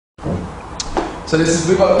So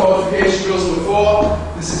we've got qualification drills before.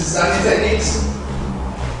 This is the standing techniques.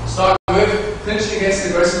 Start with clinching against the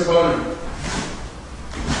aggressive opponent.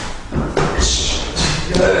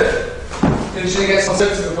 Good. Clinching against the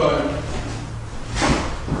conservative opponent.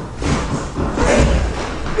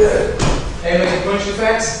 Good. Aiming at punch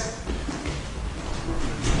defense.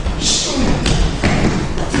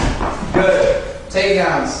 Good.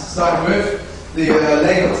 Takedowns. Starting with the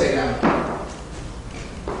leg up takedown.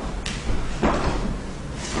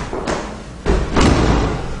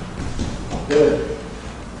 Good.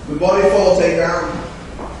 The body fall takedown.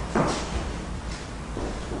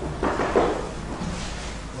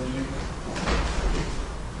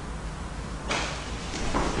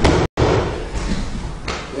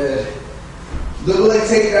 Good. Double leg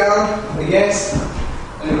takedown against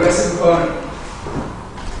an aggressive opponent.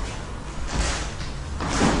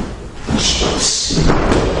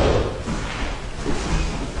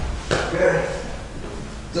 Good.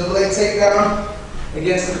 Double leg takedown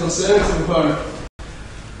against the conservative opponent.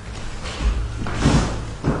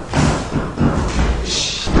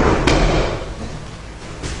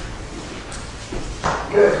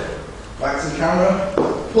 Good. Back to the camera.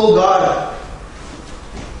 Pull guard up.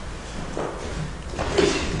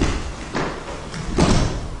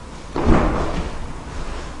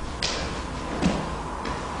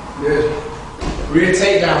 Good. Rear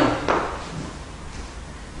takedown.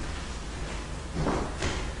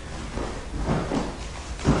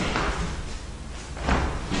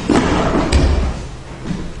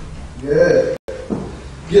 Good.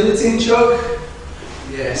 Guillotine choke.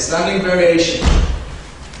 Yeah, standing variation.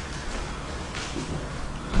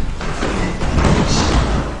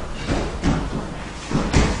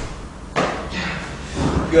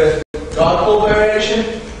 Good. Guard pull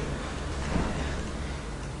variation.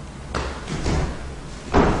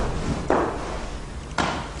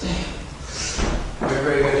 Very,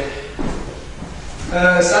 very good.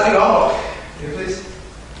 Standing arm lock. Here, please.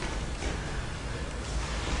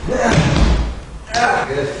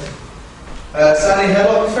 Good. Standing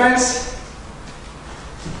headlock defense.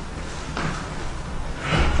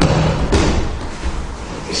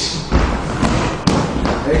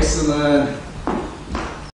 Excellent.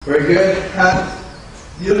 Very good. And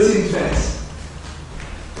guillotine defense.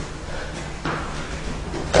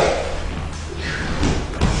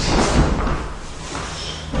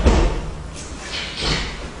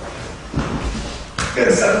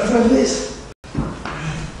 Good. Stand in front of this.